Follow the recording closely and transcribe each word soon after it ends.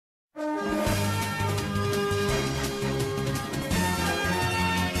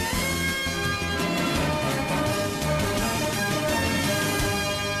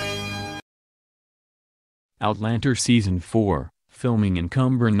Outlander Season 4, filming in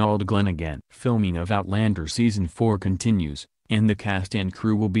Cumbernauld Glen again. Filming of Outlander Season 4 continues, and the cast and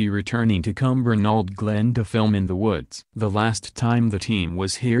crew will be returning to Cumbernauld Glen to film in the woods. The last time the team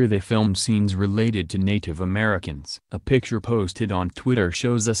was here they filmed scenes related to Native Americans. A picture posted on Twitter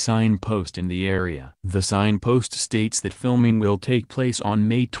shows a signpost in the area. The signpost states that filming will take place on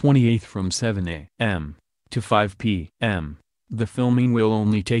May 28 from 7 a.m. to 5 p.m. The filming will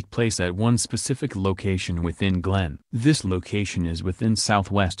only take place at one specific location within Glen. This location is within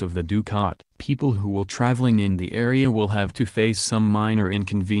southwest of the Ducat. People who will traveling in the area will have to face some minor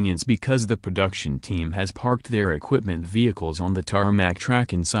inconvenience because the production team has parked their equipment vehicles on the tarmac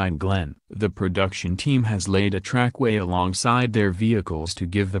track inside Glen. The production team has laid a trackway alongside their vehicles to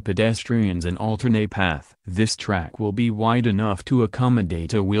give the pedestrians an alternate path. This track will be wide enough to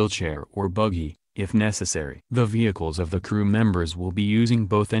accommodate a wheelchair or buggy, if necessary. The vehicles of the crew members will be using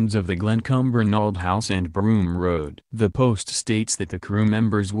both ends of the Glen Cumbernauld House and Broom Road. The post states that the crew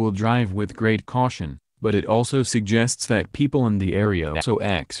members will drive with great caution, but it also suggests that people in the area also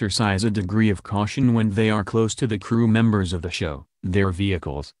exercise a degree of caution when they are close to the crew members of the show, their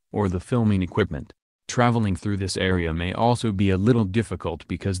vehicles, or the filming equipment. Traveling through this area may also be a little difficult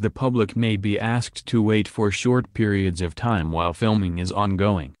because the public may be asked to wait for short periods of time while filming is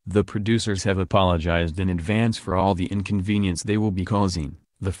ongoing. The producers have apologized in advance for all the inconvenience they will be causing.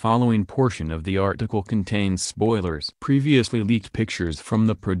 The following portion of the article contains spoilers. Previously leaked pictures from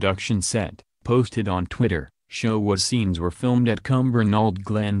the production set, posted on Twitter, show what scenes were filmed at Cumbernauld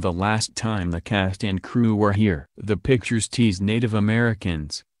Glen the last time the cast and crew were here. The pictures tease Native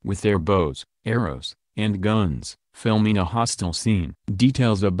Americans, with their bows, arrows, and guns, filming a hostile scene.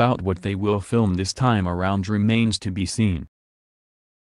 Details about what they will film this time around remains to be seen.